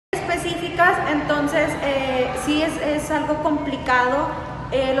Específicas, entonces sí es algo complicado.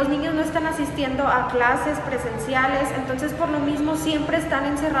 Los niños no están asistiendo a clases presenciales, entonces por lo mismo siempre están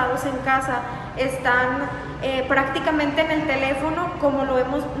encerrados en casa, están prácticamente en el teléfono, como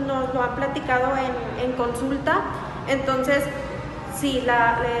nos lo han platicado en consulta. Entonces sí,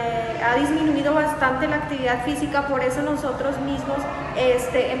 ha disminuido bastante la actividad física, por eso nosotros mismos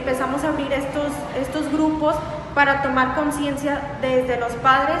empezamos a abrir estos grupos para tomar conciencia desde los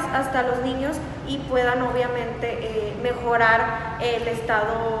padres hasta los niños y puedan obviamente mejorar el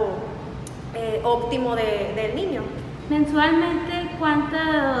estado óptimo del niño. Mensualmente,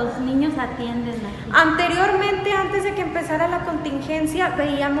 ¿cuántos niños atienden aquí? Anteriormente, antes de que empezara la contingencia,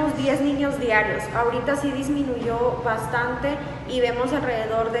 veíamos 10 niños diarios. Ahorita sí disminuyó bastante y vemos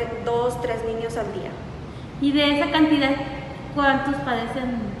alrededor de 2, 3 niños al día. ¿Y de esa cantidad, cuántos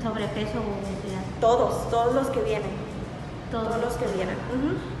padecen sobrepeso o obesidad? Todos los que vienen. Todos los que vienen.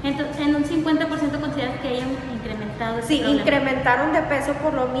 Entonces, en un 50% consideras que hayan incrementado ese Sí, problema. incrementaron de peso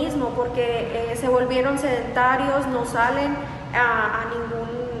por lo mismo, porque se volvieron sedentarios, no salen a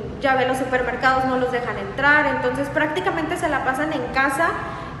ningún, ya ve, los supermercados no los dejan entrar, entonces prácticamente se la pasan en casa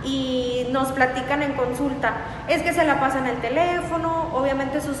y nos platican en consulta, es que se la pasan en el teléfono,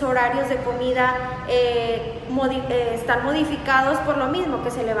 obviamente sus horarios de comida están modificados por lo mismo, que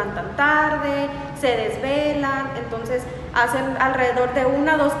se levantan tarde, se desvelan, entonces hacen alrededor de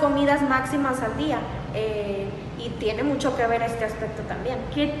 1 o 2 comidas máximas al día y tiene mucho que ver este aspecto también.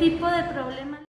 ¿Qué tipo de problema?